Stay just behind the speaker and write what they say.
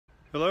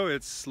Hello,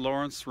 it's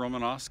Lawrence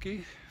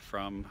Romanosky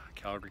from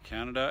Calgary,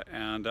 Canada,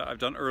 and I've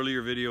done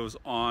earlier videos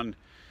on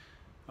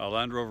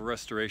Land Rover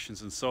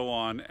restorations and so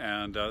on,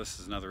 and this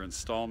is another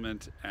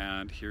installment,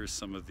 and here's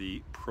some of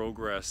the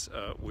progress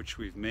which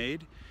we've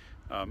made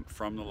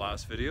from the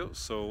last video.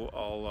 So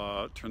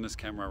I'll turn this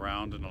camera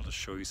around and I'll just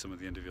show you some of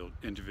the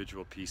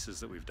individual pieces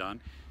that we've done.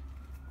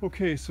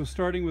 Okay, so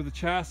starting with the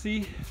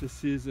chassis,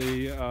 this is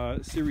a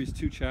Series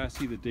 2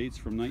 chassis that dates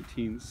from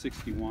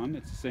 1961.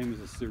 It's the same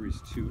as a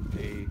Series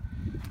 2A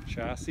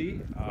chassis.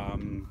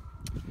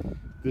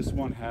 This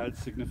one had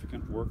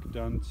significant work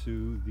done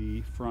to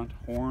the front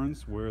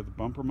horns where the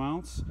bumper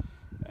mounts,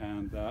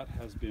 and that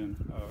has been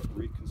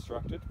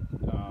reconstructed.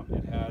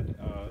 It had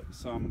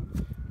some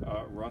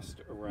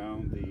rust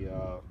around the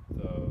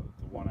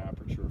one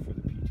aperture for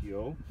the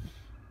PTO,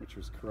 which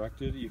was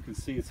corrected. You can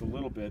see it's a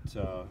little bit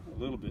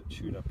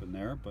chewed up in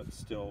there, but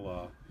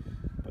still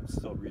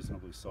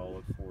reasonably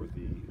solid for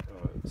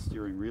the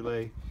steering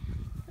relay.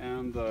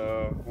 And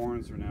the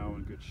horns are now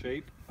in good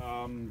shape.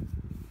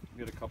 We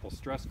had a couple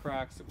stress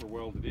cracks that were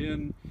welded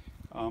in.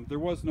 There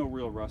was no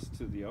real rust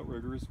to the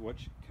outriggers,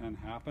 which can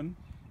happen.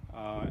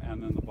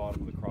 And then the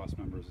bottom of the cross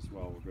members as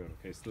well were good.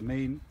 Okay, so the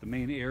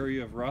main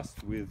area of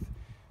rust with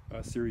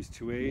Series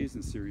 2As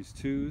and Series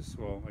 2s,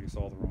 well, I guess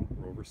all the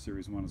Rover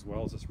Series 1 as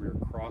well, is this rear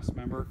cross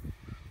member.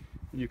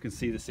 And you can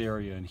see this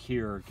area in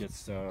here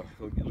gets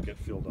it'll get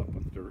filled up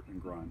with dirt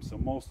and grime. So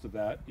most of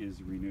that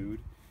is renewed,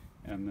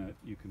 and that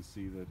you can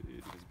see that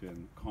it has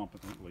been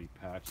competently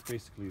patched.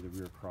 Basically, the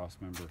rear cross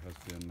member has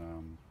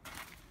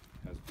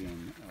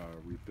been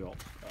rebuilt.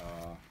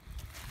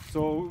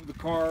 So the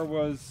car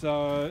was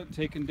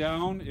taken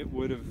down. It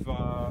would have,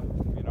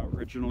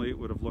 originally it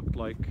would have looked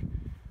like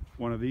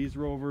one of these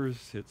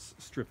Rovers. It's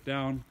stripped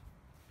down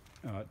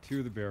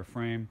to the bare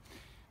frame,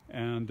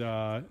 and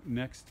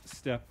next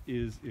step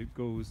is it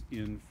goes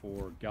in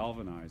for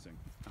galvanizing,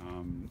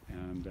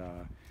 and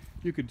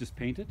you could just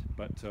paint it,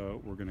 but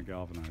we're going to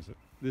galvanize it.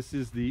 This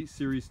is the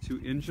Series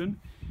 2 engine,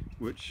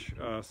 which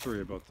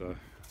sorry about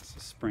it's a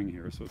spring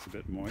here, so it's a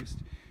bit moist,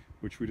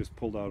 which we just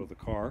pulled out of the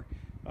car.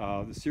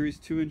 The Series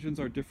 2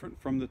 engines are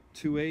different from the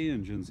 2A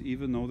engines,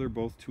 even though they're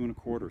both 2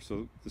 1/4.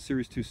 So the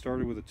Series 2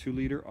 started with a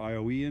 2-liter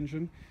IOE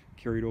engine,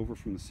 carried over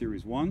from the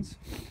Series 1s.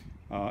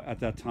 At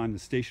that time, the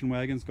station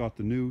wagons got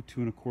the new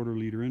 2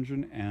 1/4-liter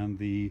engine, and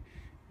the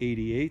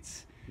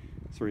 88s,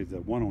 sorry,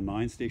 the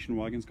 109 station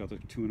wagons got the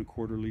 2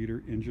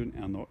 1/4-liter engine,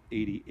 and the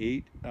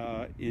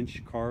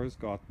 88-inch cars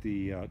got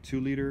the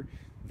 2-liter.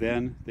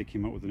 Then they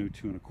came out with a new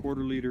 2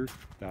 1/4-liter.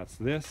 That's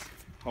this.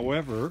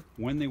 However,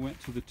 when they went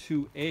to the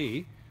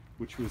 2A,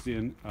 which was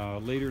in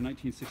later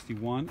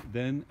 1961,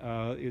 then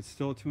it's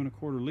still a 2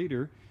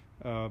 1/4-liter,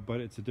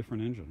 but it's a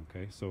different engine.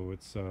 Okay, so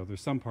it's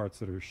there's some parts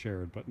that are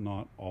shared, but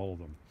not all of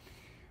them.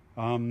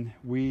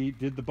 We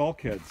did the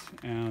bulkheads,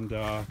 and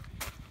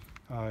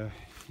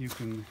you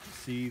can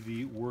see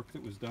the work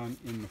that was done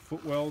in the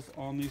footwells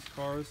on these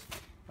cars,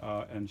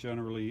 and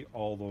generally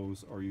all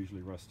those are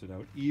usually rusted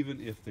out. Even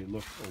if they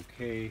look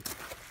okay,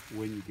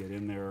 when you get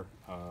in there,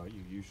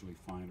 you usually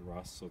find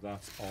rust. So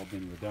that's all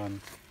been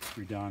redone.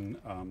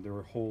 There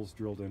were holes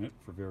drilled in it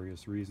for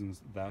various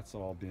reasons. That's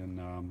all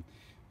been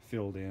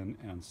filled in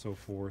and so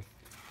forth.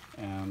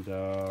 And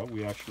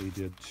we actually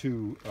did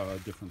 2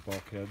 different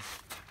bulkheads,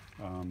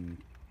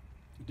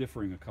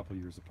 differing a couple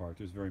years apart.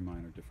 There's very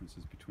minor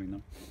differences between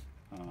them.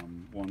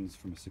 One's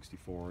from a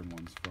 64 and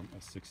one's from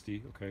a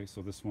 60. Okay,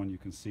 so this one you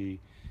can see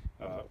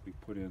we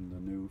put in the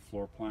new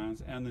floor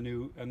plans and the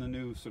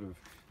new sort of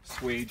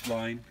swage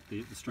line,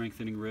 the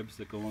strengthening ribs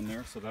that go in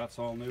there. So that's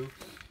all new.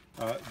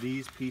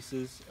 These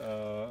pieces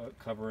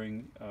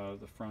covering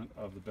the front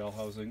of the bell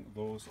housing,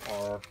 those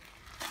are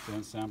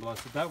then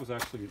sandblasted. That was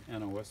actually an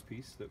NOS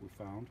piece that we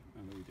found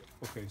and that we did.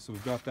 Okay, so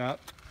we've got that.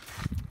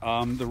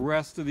 The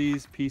rest of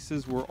these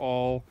pieces were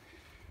all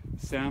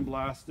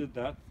sandblasted.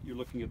 That you're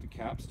looking at the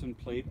capstan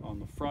plate on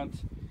the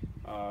front.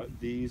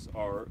 These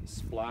are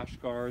splash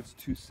guards,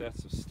 2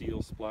 sets of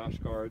steel splash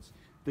guards.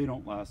 They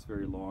don't last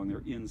very long.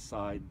 They're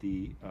inside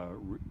the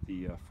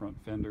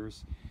front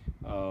fenders.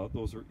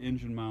 Those are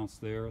engine mounts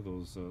there.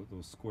 Those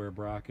square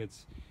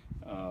brackets.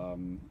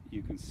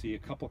 You can see a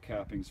couple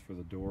cappings for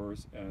the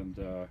doors, and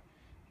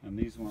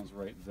these ones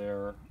right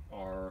there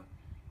are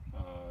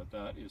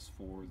that is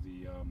for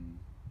the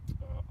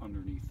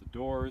underneath the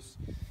doors.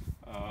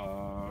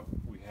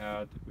 We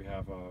have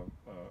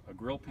a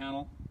grill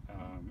panel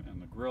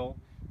and the grill,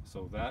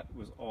 so that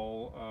was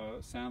all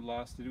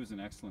sandblasted. It was in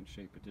excellent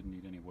shape. It didn't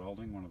need any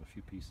welding. One of the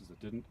few pieces that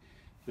didn't.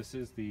 This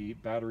is the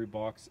battery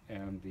box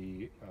and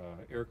the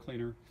air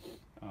cleaner.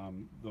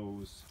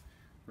 Those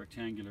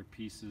rectangular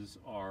pieces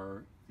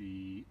are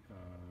the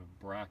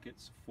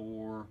brackets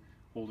for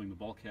holding the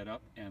bulkhead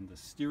up and the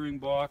steering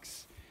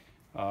box.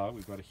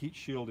 We've got a heat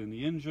shield in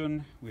the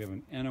engine. We have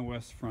an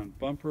NOS front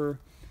bumper.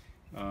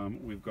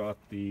 We've got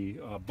the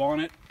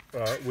bonnet,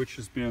 which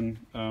has been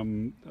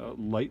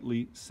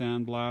lightly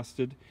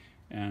sandblasted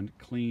and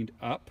cleaned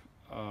up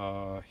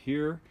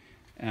here.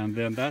 And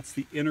then that's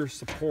the inner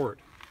support.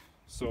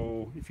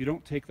 So if you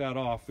don't take that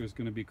off, there's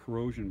going to be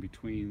corrosion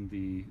between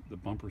the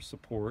bumper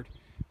support,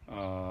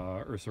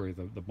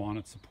 the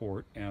bonnet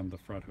support and the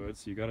front hood.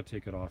 So you got to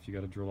take it off. You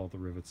got to drill all the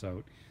rivets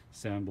out,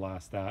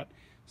 sandblast that.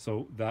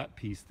 So that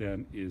piece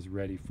then is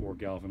ready for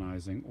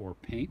galvanizing or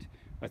paint.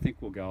 I think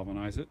we'll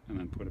galvanize it and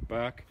then put it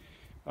back.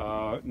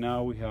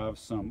 Now we have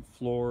some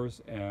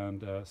floors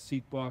and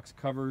seat box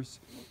covers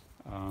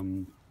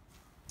down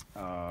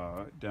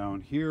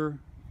here. You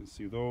can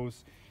see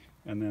those.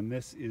 And then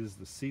this is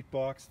the seat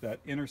box, that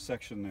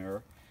intersection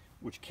there,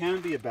 which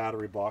can be a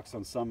battery box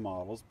on some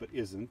models, but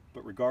isn't.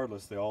 But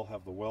regardless, they all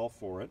have the well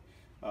for it.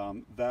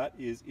 That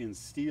is in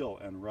steel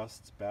and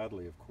rusts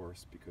badly, of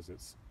course, because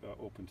it's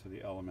open to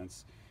the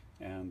elements,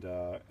 and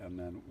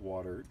then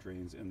water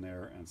drains in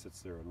there and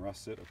sits there and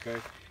rusts it. Okay,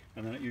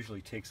 and then it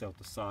usually takes out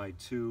the side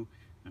too,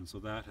 and so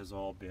that has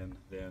all been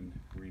then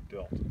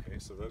rebuilt. Okay,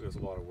 so that is a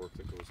lot of work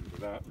that goes into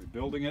that,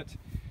 rebuilding it.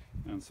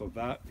 And so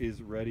that is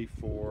ready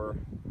for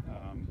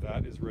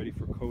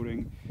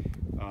coating.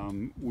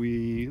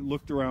 We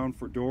looked around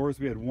for doors.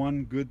 We had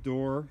one good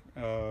door,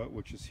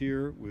 which is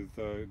here with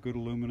good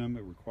aluminum.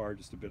 It required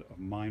just a bit of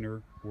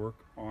minor work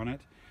on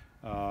it,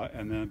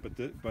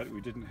 but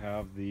we didn't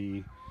have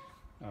the.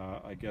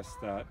 I guess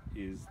that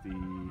is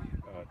the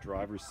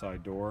driver's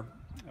side door.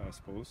 I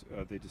suppose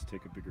they just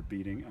take a bigger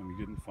beating, and we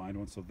didn't find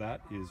one. So that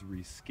is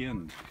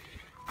reskinned.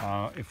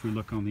 If we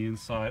look on the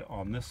inside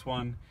on this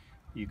one,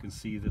 you can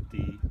see that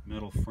the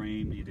metal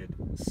frame needed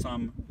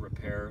some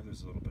repair.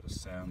 There's a little bit of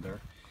sand there,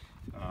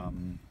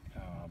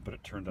 but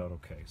it turned out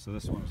okay. So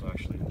this one is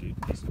actually in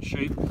decent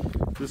shape.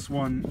 This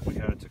one we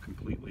had to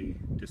completely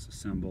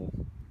disassemble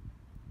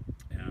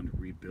and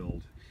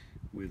rebuild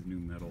with new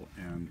metal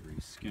and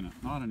reskin it.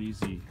 Not an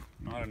easy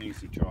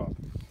job.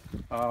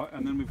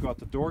 And then we've got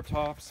the door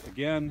tops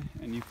again,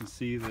 and you can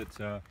see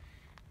that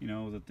you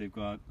know that they've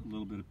got a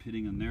little bit of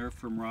pitting in there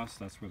from rust.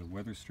 That's where the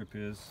weather strip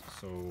is.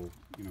 So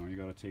you know you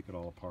got to take it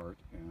all apart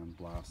and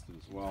blast it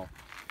as well.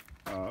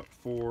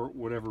 For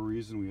whatever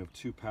reason, we have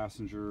two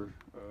passenger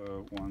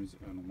ones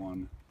and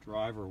one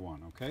driver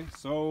one. Okay,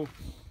 so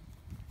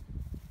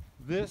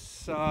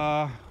this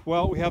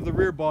well, we have the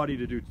rear body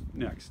to do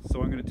next.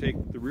 So I'm going to take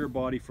the rear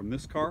body from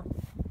this car,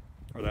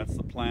 or that's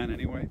the plan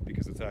anyway,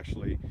 because it's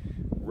actually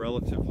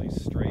relatively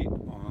straight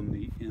on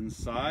the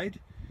inside.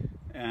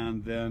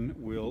 And then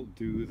we'll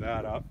do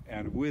that up,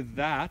 and with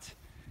that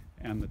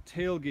and the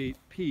tailgate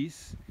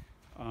piece,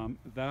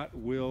 that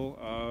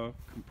will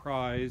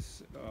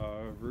comprise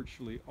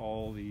virtually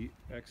all the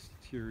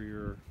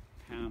exterior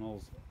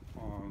panels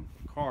on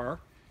the car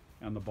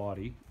and the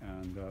body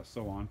and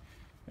so on.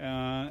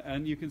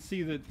 And you can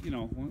see that, you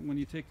know, when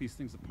you take these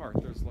things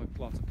apart, there's like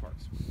lots of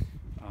parts,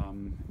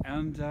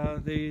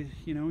 they,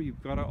 you know, you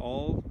got to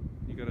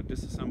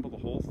disassemble the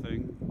whole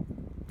thing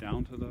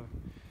down to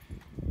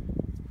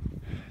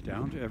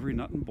every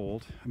nut and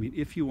bolt. I mean,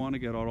 if you want to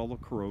get out all the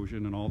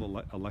corrosion and all the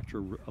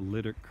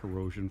electrolytic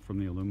corrosion from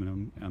the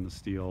aluminum and the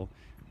steel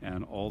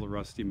and all the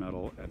rusty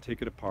metal, and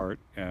take it apart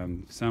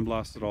and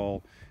sandblast it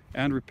all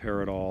and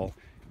repair it all,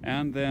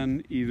 and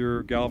then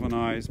either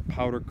galvanize,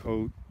 powder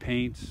coat,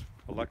 paint,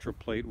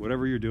 electroplate,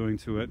 whatever you're doing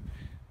to it,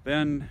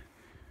 then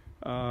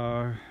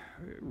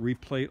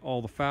replate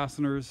all the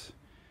fasteners,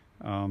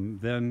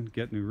 then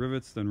get new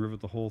rivets, then rivet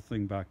the whole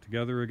thing back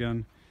together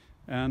again.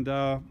 And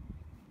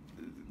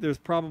there's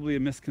probably a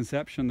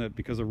misconception that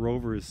because a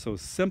Rover is so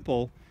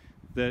simple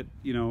that,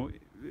 you know,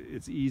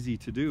 it's easy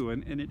to do,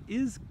 and it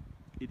is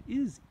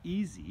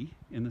easy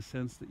in the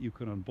sense that you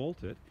can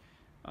unbolt it,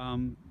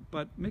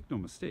 but make no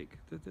mistake,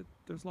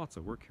 there's lots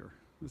of work here.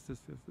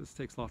 This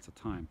takes lots of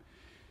time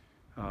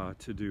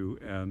to do,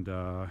 and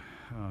to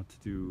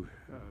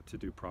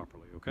do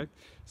properly. Okay,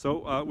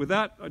 so with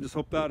that, I just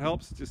hope that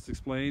helps just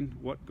explain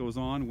what goes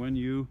on when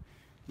you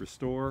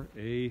restore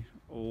a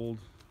old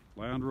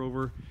Land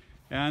Rover.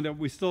 And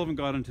we still haven't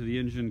got into the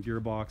engine,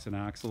 gearbox, and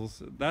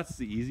axles. That's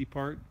the easy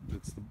part.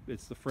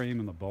 It's the frame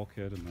and the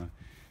bulkhead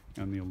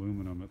and the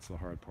aluminum that's the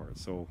hard part.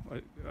 So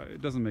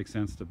it doesn't make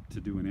sense to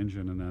do an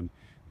engine and then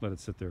let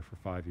it sit there for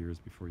 5 years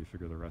before you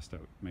figure the rest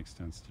out. It makes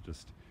sense to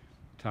just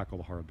tackle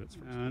the hard bits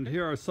first. And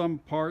here are some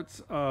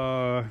parts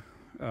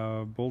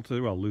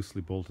bolted, well,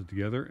 loosely bolted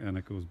together, and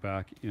it goes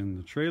back in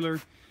the trailer.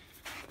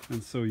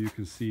 And so you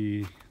can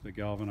see the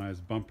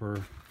galvanized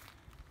bumper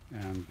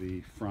and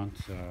the front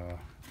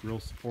grille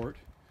support,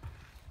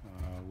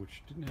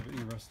 which didn't have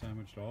any rust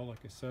damage at all.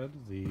 Like I said,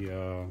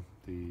 the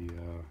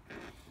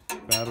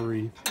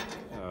battery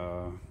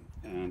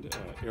and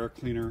air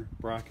cleaner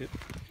bracket.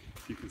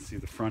 You can see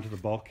the front of the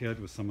bulkhead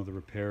with some of the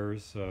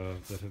repairs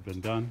that have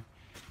been done,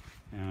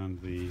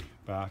 and the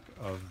back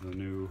of the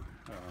new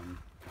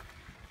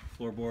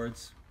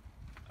floorboards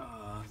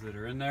that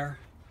are in there.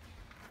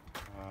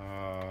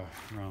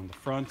 Around the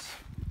front,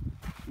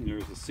 and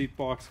there's the seat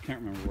box. Can't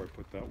remember where I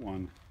put that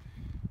one,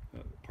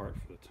 that part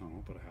for the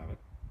tunnel, but I have it.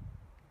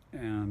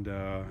 And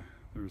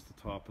there's the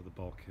top of the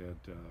bulkhead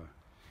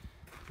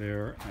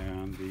there,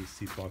 and the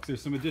seat box.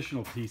 There's some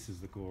additional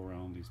pieces that go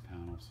around these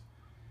panels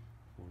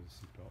for the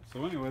seat belt.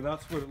 So anyway,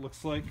 that's what it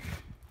looks like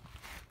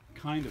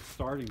kind of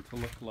starting to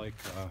look like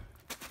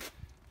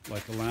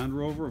a Land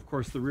Rover. Of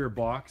course, the rear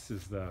box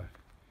is the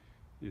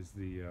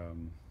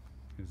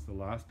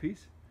last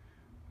piece,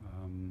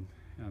 and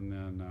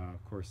then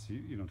of course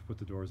you know, to put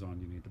the doors on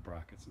you need the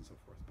brackets and so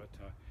forth. But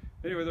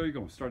anyway, there you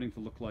go, starting to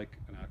look like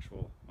an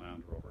actual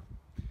Land Rover.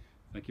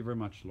 Thank you very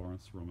much,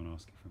 Lawrence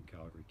Romanosky from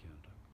Calgary, Canada.